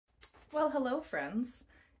Well, hello friends.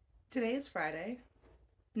 Today is Friday,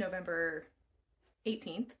 November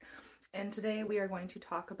 18th, and today we are going to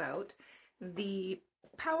talk about the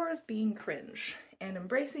power of being cringe and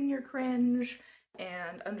embracing your cringe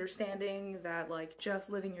and understanding that just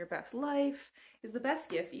living your best life is the best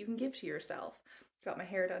gift that you can give to yourself. Got my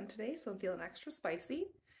hair done today, so I'm feeling extra spicy.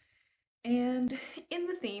 And in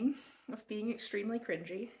the theme of being extremely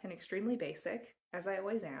cringy and extremely basic, as I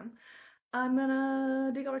always am, I'm gonna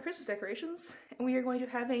dig out my Christmas decorations and we are going to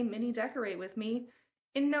have a mini decorate with me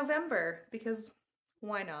in November because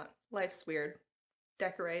why not? Life's weird.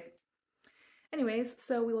 Decorate. Anyways,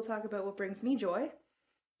 so we will talk about what brings me joy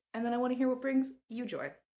and then I want to hear what brings you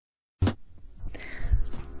joy.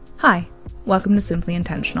 Hi, welcome to Simply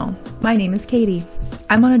Intentional. My name is Katie.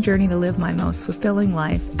 I'm on a journey to live my most fulfilling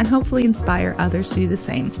life and hopefully inspire others to do the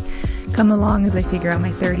same. Come along as I figure out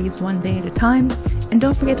my 30s one day at a time, and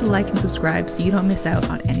don't forget to like and subscribe so you don't miss out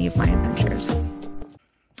on any of my adventures.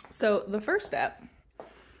 So the first step,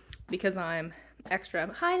 because I'm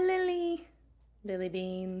extra, hi Lily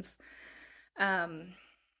Beans, I'm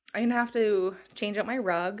gonna have to change out my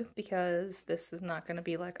rug because this is not gonna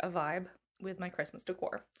be like a vibe with my Christmas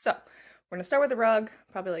decor. So we're gonna start with the rug,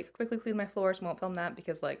 probably quickly clean my floors, won't film that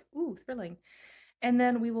because ooh, thrilling. And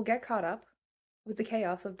then we will get caught up with the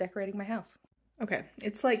chaos of decorating my house. Okay,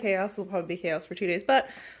 it's chaos, will probably be chaos for 2 days, but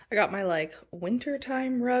I got my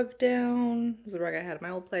wintertime rug down. It was the rug I had at my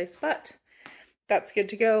old place, but that's good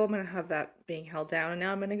to go. I'm gonna have that being held down, and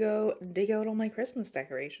now I'm gonna go dig out all my Christmas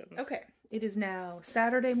decorations. Okay, it is now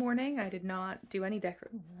Saturday morning. I did not do any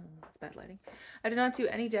that's bad lighting. I did not do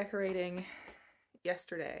any decorating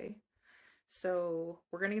yesterday, so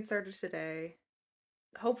we're gonna get started today.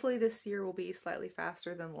 Hopefully this year will be slightly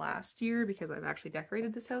faster than last year because I've actually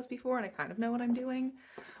decorated this house before and I kind of know what I'm doing.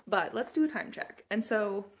 But let's do a time check. And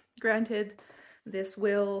so, granted, this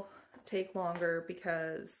will take longer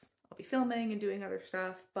because I'll be filming and doing other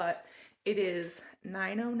stuff, but it is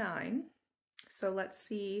 9:09. So let's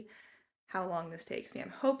see how long this takes me. I'm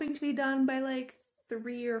hoping to be done by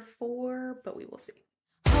 3 or 4, but we will see.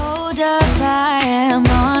 Hold up, I am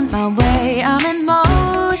on my way, I'm in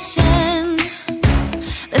motion.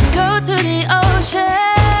 Let's go to the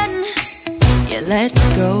ocean. Yeah, let's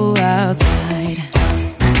go outside.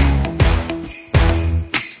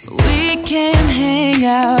 We can hang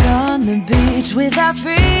out on the beach without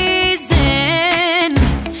freezing.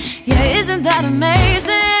 Yeah, isn't that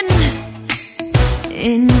amazing?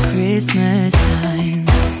 In Christmas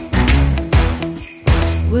times,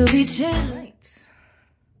 we'll be chilling. Right.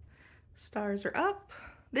 Stars are up.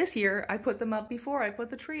 This year, I put them up before I put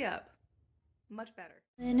the tree up. Much better.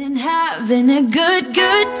 And having a good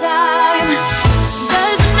time.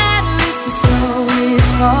 Doesn't matter if the snow is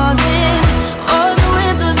falling or the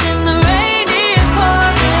wind blows and the rain is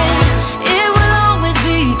pouring. It will always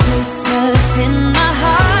be Christmas in my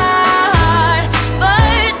heart.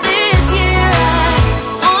 But this year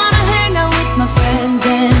I wanna hang out with my friends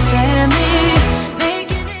and family,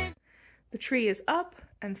 making it. The tree is up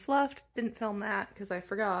and fluffed. Didn't film that because I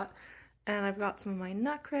forgot. And I've got some of my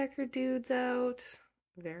nutcracker dudes out.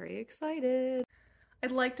 Very excited.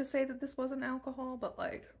 I'd like to say that this wasn't alcohol, but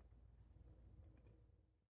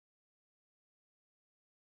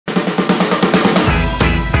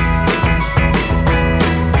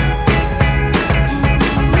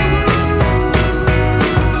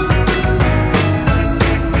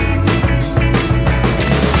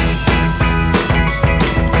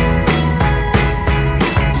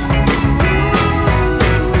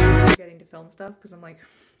getting to film stuff because I'm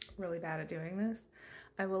really bad at doing this.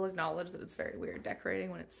 I will acknowledge that it's very weird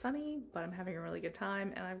decorating when it's sunny, but I'm having a really good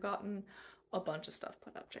time and I've gotten a bunch of stuff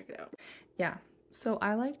put up. Check it out. Yeah, so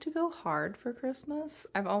I like to go hard for Christmas.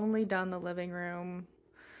 I've only done the living room.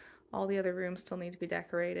 All the other rooms still need to be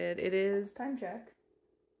decorated. It is time check.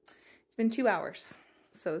 It's been 2 hours.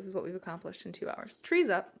 So this is what we've accomplished in 2 hours. The tree's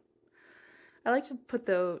up. I like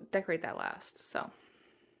to decorate that last, so.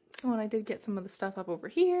 Oh, and I did get some of the stuff up over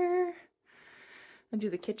here. I'll do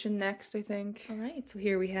the kitchen next, I think. All right, so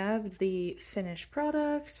here we have the finished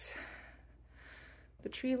product. The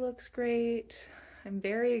tree looks great. I'm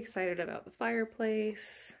very excited about the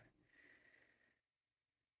fireplace.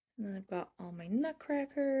 And then I've got all my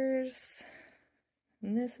nutcrackers.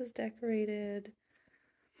 And this is decorated.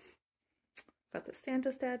 Got the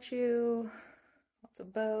Santa statue. Lots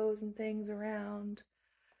of bows and things around.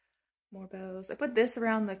 More bows. I put this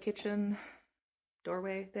around the kitchen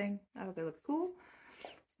doorway thing. I thought they looked cool.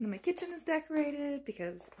 And then my kitchen is decorated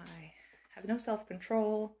because I have no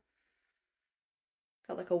self-control.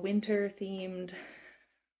 Got a winter themed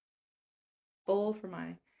bowl for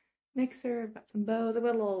my mixer. I've got some bows. I've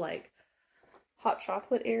got a little hot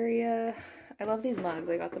chocolate area. I love these mugs.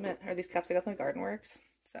 I got them at, or these cups I got them at Garden Works.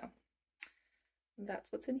 So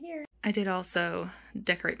that's what's in here. I did also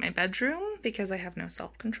decorate my bedroom because I have no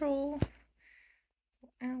self-control.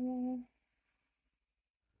 Owl.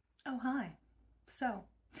 Oh, hi. So,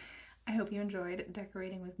 I hope you enjoyed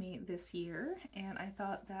decorating with me this year, and I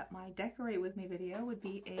thought that my Decorate With Me video would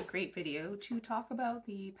be a great video to talk about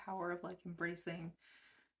the power of like embracing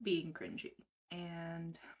being cringy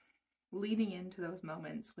and leaning into those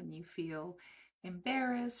moments when you feel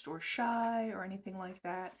embarrassed or shy or anything like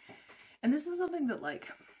that. And this is something that like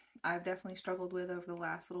I've definitely struggled with over the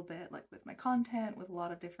last little bit, like with my content, with a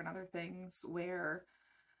lot of different other things where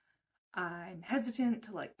I'm hesitant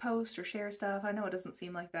to like post or share stuff. I know it doesn't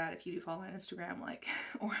seem like that if you do follow me on Instagram, like,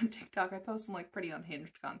 or on TikTok. I post some like pretty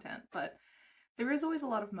unhinged content, but there is always a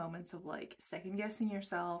lot of moments of like second guessing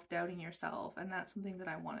yourself, doubting yourself, and that's something that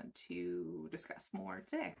I wanted to discuss more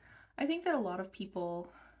today. I think that a lot of people,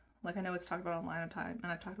 like I know it's talked about online all the time,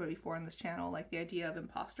 and I've talked about it before on this channel, like the idea of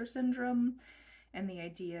imposter syndrome and the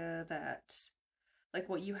idea that like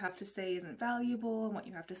what you have to say isn't valuable and what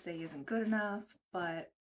you have to say isn't good enough,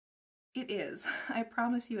 but it is. I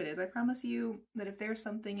promise you it is. I promise you that if there's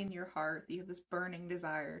something in your heart that you have this burning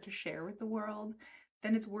desire to share with the world,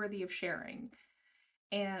 then it's worthy of sharing.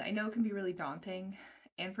 And I know it can be really daunting.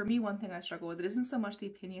 And for me, one thing I struggle with, it isn't so much the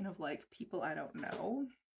opinion of like people I don't know.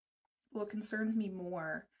 What concerns me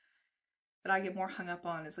more, that I get more hung up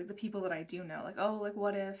on, is like the people that I do know. Like, oh, like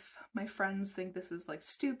what if my friends think this is like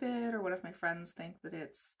stupid, or what if my friends think that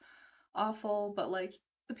it's awful? But like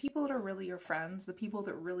the people that are really your friends, the people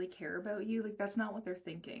that really care about you, like that's not what they're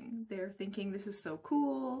thinking. They're thinking this is so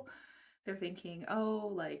cool. They're thinking,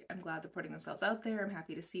 oh, like I'm glad they're putting themselves out there. I'm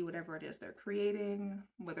happy to see whatever it is they're creating,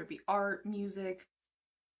 whether it be art, music,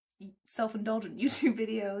 self-indulgent YouTube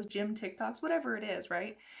videos, gym TikToks, whatever it is,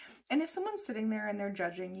 right? And if someone's sitting there and they're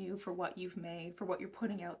judging you for what you've made, for what you're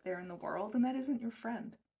putting out there in the world, then that isn't your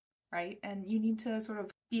friend, right? And you need to sort of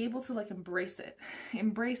be able to like embrace it.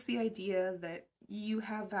 Embrace the idea that you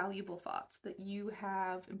have valuable thoughts, that you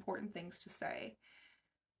have important things to say,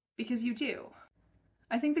 because you do.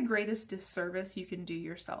 I think the greatest disservice you can do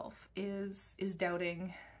yourself is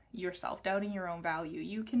doubting yourself, doubting your own value.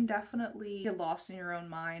 You can definitely get lost in your own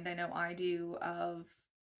mind. I know I do, of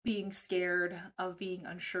being scared, of being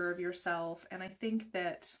unsure of yourself. And I think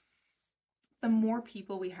that the more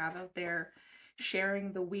people we have out there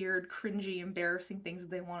sharing the weird, cringy, embarrassing things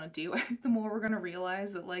that they want to do, I think the more we're going to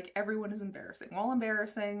realize that like everyone is embarrassing. We're all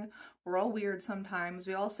embarrassing. We're all weird sometimes.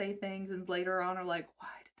 We all say things and later on are like, why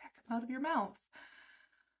did that come out of your mouth?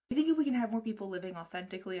 I think if we can have more people living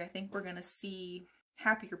authentically, I think we're going to see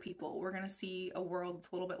happier people. We're going to see a world that's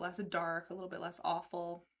a little bit less dark, a little bit less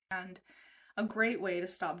awful. And a great way to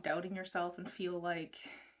stop doubting yourself and feel like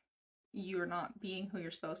you're not being who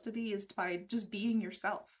you're supposed to be is by just being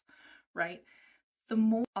yourself, right? The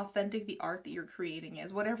more authentic the art that you're creating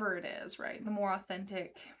is, whatever it is, right? The more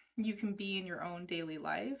authentic you can be in your own daily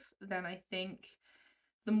life, then I think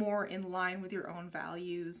the more in line with your own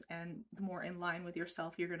values and the more in line with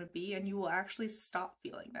yourself you're going to be, and you will actually stop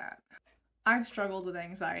feeling that. I've struggled with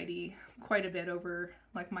anxiety quite a bit over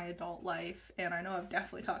like my adult life, and I know I've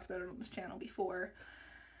definitely talked about it on this channel before.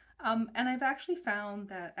 And I've actually found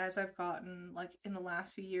that as I've gotten, like in the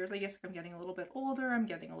last few years, I guess I'm getting a little bit older, I'm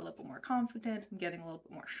getting a little bit more confident, I'm getting a little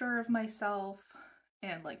bit more sure of myself,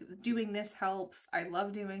 and like doing this helps. I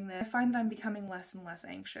love doing this. I find that I'm becoming less and less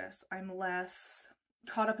anxious. I'm less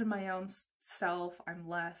caught up in my own self. I'm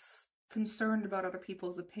less concerned about other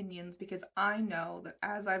people's opinions, because I know that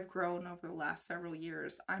as I've grown over the last several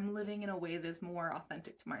years, I'm living in a way that is more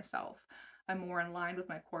authentic to myself. I'm more in line with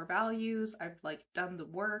my core values. I've like done the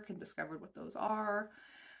work and discovered what those are.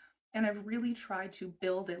 And I've really tried to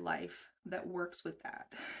build a life that works with that.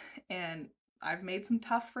 And I've made some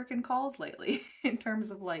tough freaking calls lately in terms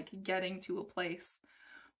of like getting to a place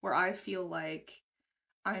where I feel like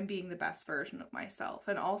I'm being the best version of myself,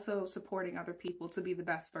 and also supporting other people to be the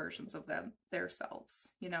best versions of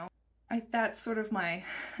themselves, you know? That's sort of my,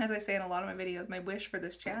 as I say in a lot of my videos, my wish for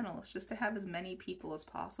this channel is just to have as many people as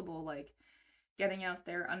possible, like getting out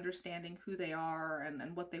there, understanding who they are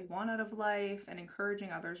and what they want out of life, and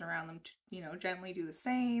encouraging others around them to, you know, gently do the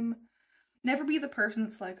same. Never be the person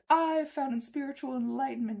that's like, I've found in spiritual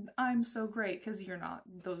enlightenment, I'm so great, because you're not.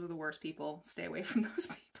 Those are the worst people. Stay away from those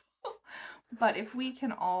people. But if we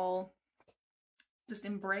can all just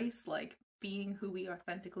embrace like being who we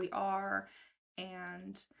authentically are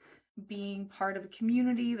and being part of a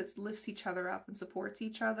community that lifts each other up and supports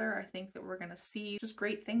each other, I think that we're going to see just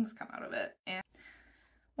great things come out of it. And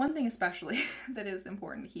one thing especially that is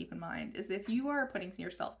important to keep in mind is if you are putting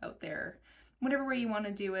yourself out there whatever way you want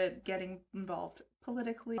to do it, getting involved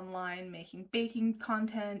politically, online, making baking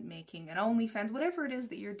content, making an OnlyFans, whatever it is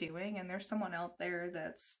that you're doing, and there's someone out there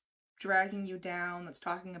that's dragging you down, that's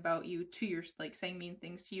talking about you to your, like, saying mean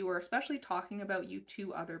things to you, or especially talking about you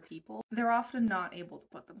to other people, they're often not able to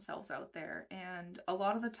put themselves out there. And a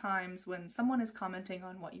lot of the times when someone is commenting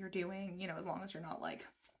on what you're doing, you know, as long as you're not like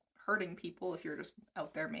hurting people, if you're just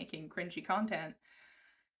out there making cringy content,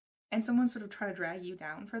 and someone sort of try to drag you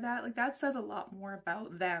down for that, like, that says a lot more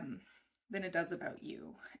about them than it does about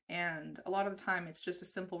you. And a lot of the time it's just a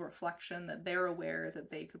simple reflection that they're aware that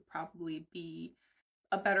they could probably be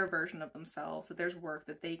a better version of themselves, that there's work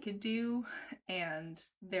that they could do and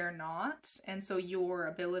they're not. And so your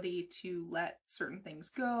ability to let certain things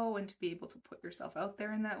go and to be able to put yourself out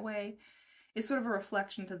there in that way is sort of a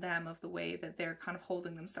reflection to them of the way that they're kind of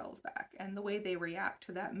holding themselves back. And the way they react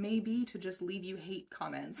to that may be to just leave you hate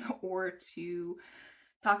comments or to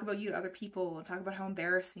talk about you to other people and talk about how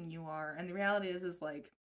embarrassing you are. And the reality is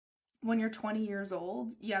like, when you're 20 years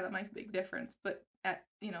old, yeah, that might be a big difference. But at,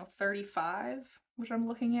 you know, 35, which I'm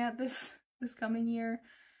looking at this coming year,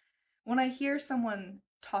 when I hear someone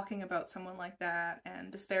talking about someone like that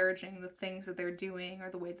and disparaging the things that they're doing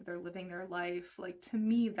or the way that they're living their life, like, to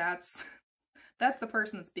me, that's the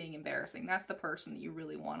person that's being embarrassing. That's the person that you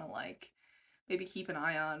really want to, like, maybe keep an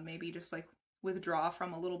eye on, maybe just, like, withdraw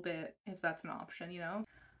from a little bit if that's an option, you know?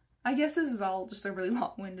 I guess this is all just a really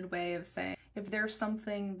long-winded way of saying, if there's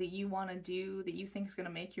something that you want to do that you think is going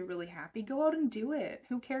to make you really happy, go out and do it.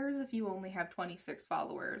 Who cares if you only have 26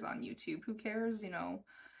 followers on YouTube? Who cares, you know,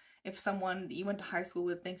 if someone that you went to high school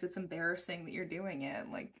with thinks it's embarrassing that you're doing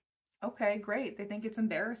it? Like, okay, great. They think it's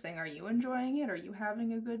embarrassing. Are you enjoying it? Are you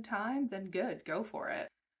having a good time? Then good, go for it.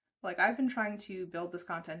 Like, I've been trying to build this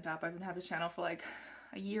content up. I've been having this channel for like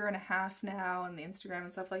a year and a half now, and the Instagram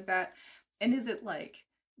and stuff like that. And is it like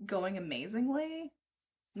going amazingly?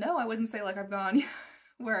 No, I wouldn't say like I've gone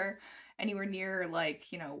anywhere near,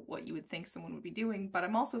 like, you know, what you would think someone would be doing, but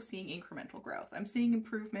I'm also seeing incremental growth. I'm seeing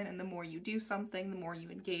improvement, and the more you do something, the more you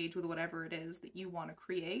engage with whatever it is that you want to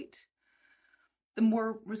create, the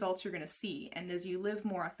more results you're going to see. And as you live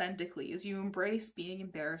more authentically, as you embrace being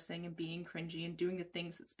embarrassing and being cringy and doing the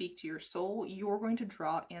things that speak to your soul, you're going to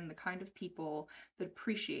draw in the kind of people that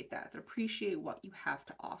appreciate that appreciate what you have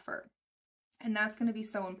to offer. And that's going to be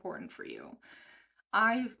so important for you.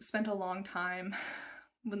 I've spent a long time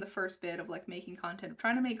in the first bit of like making content,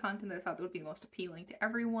 trying to make content that I thought that would be the most appealing to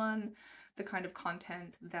everyone, the kind of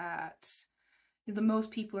content that the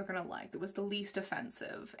most people are going to like, that was the least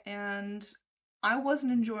offensive. And I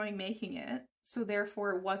wasn't enjoying making it, so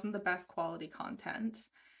therefore it wasn't the best quality content,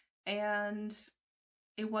 and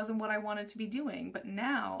it wasn't what I wanted to be doing. But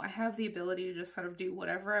now I have the ability to just sort of do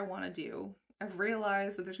whatever I want to do. I've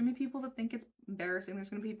realized that there's going to be people that think it's embarrassing, there's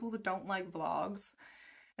going to be people that don't like vlogs,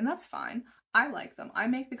 and that's fine. I like them. I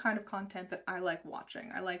make the kind of content that I like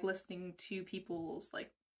watching. I like listening to people's,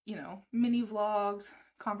 like, you know, mini vlogs,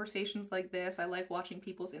 conversations like this. I like watching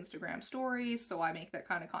people's Instagram stories, so I make that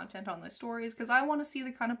kind of content on the stories because I want to see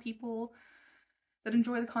the kind of people that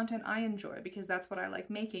enjoy the content I enjoy, because that's what I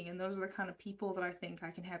like making, and those are the kind of people that I think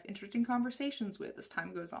I can have interesting conversations with as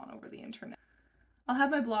time goes on over the internet. I'll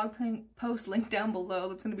have my blog post linked down below.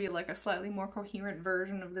 That's going to be like a slightly more coherent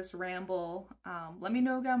version of this ramble. Let me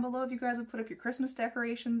know down below if you guys have put up your Christmas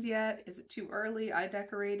decorations yet. Is it too early? I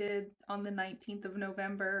decorated on the 19th of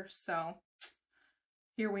November, so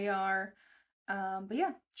here we are. But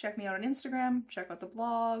yeah, check me out on Instagram, check out the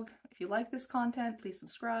blog. If you like this content, please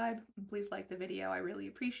subscribe, and please like the video. I really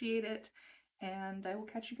appreciate it, and I will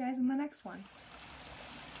catch you guys in the next one.